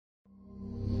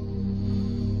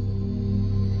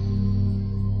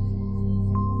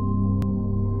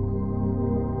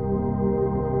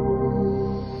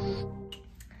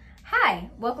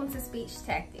Welcome to Speech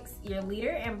Tactics, your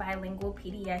leader in bilingual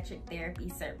pediatric therapy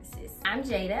services. I'm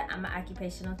Jada, I'm an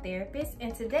occupational therapist,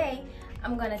 and today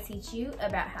I'm going to teach you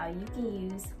about how you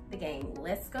can use the game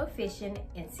Let's Go Fishing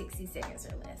in 60 seconds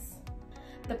or less.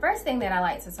 The first thing that I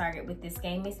like to target with this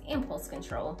game is impulse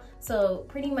control. So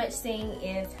pretty much seeing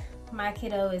if my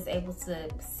kiddo is able to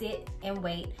sit and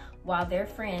wait while their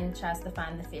friend tries to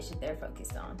find the fish that they're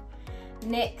focused on.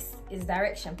 Next is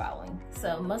direction following.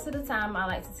 So most of the time I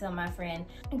like to tell my friend,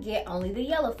 get only the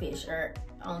yellow fish or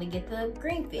only get the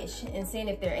green fish, and seeing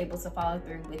if they're able to follow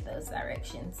through with those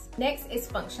directions. Next is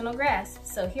functional grasp.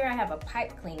 So here I have a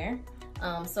pipe cleaner.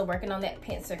 So working on that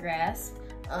pincer grasp,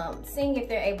 seeing if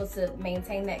they're able to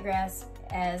maintain that grasp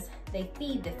as they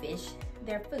feed the fish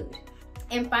their food.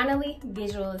 And finally,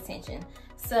 visual attention.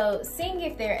 So seeing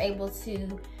if they're able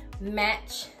to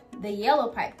match the yellow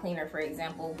pipe cleaner, for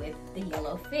example, with the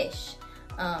yellow fish.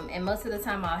 And most of the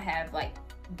time I'll have like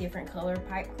different color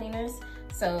pipe cleaners.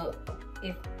 So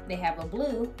if they have a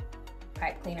blue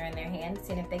pipe cleaner in their hand,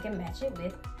 seeing if they can match it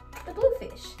with the blue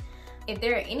fish. If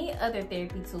there are any other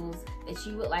therapy tools that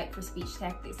you would like for speech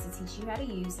tactics to teach you how to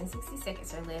use in 60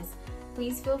 seconds or less,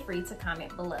 please feel free to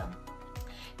comment below.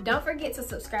 Don't forget to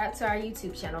subscribe to our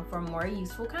YouTube channel for more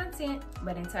useful content.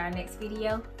 But until our next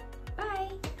video,